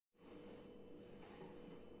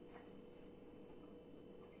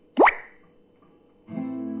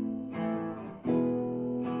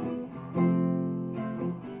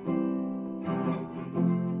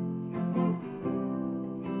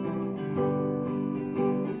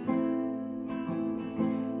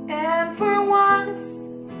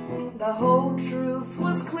the whole truth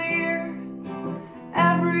was clear.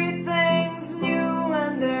 Everything's new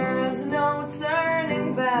and there's no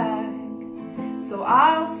turning back. So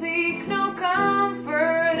I'll seek no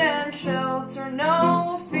comfort and shelter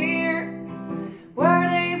no fear. Where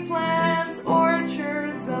they plant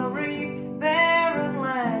orchards, I'll reap barren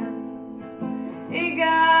land.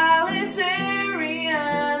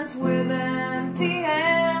 Egalitarians with empty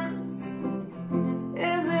hands.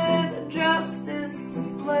 Is it justice to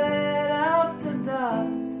split up to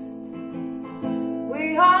dust?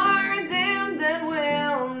 We are dimmed and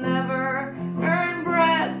will never earn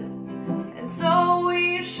bread, and so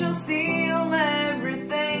we shall steal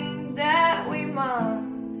everything that we must.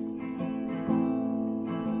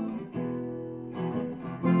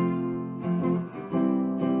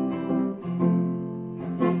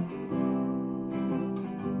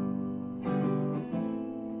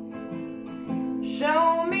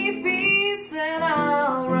 Show me peace and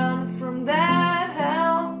I'll run from that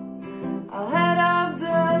hell. I'll head up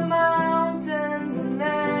the mountains and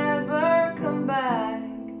never come back.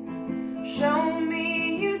 Show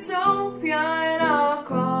me utopia and I'll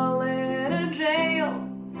call it a jail.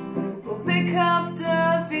 We'll pick up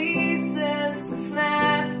the pieces to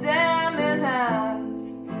snap them in half.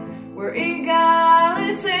 We're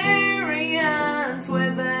egalitarians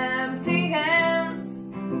with empty hands.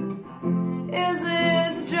 Is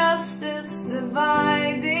it justice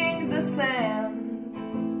dividing the sand?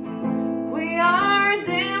 We are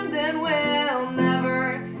dimmed and will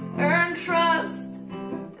never earn trust,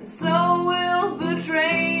 and so we'll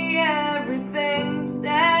betray everything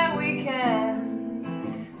that we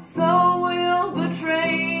can. So we'll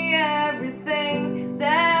betray everything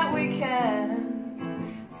that we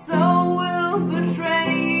can. So we'll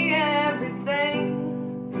betray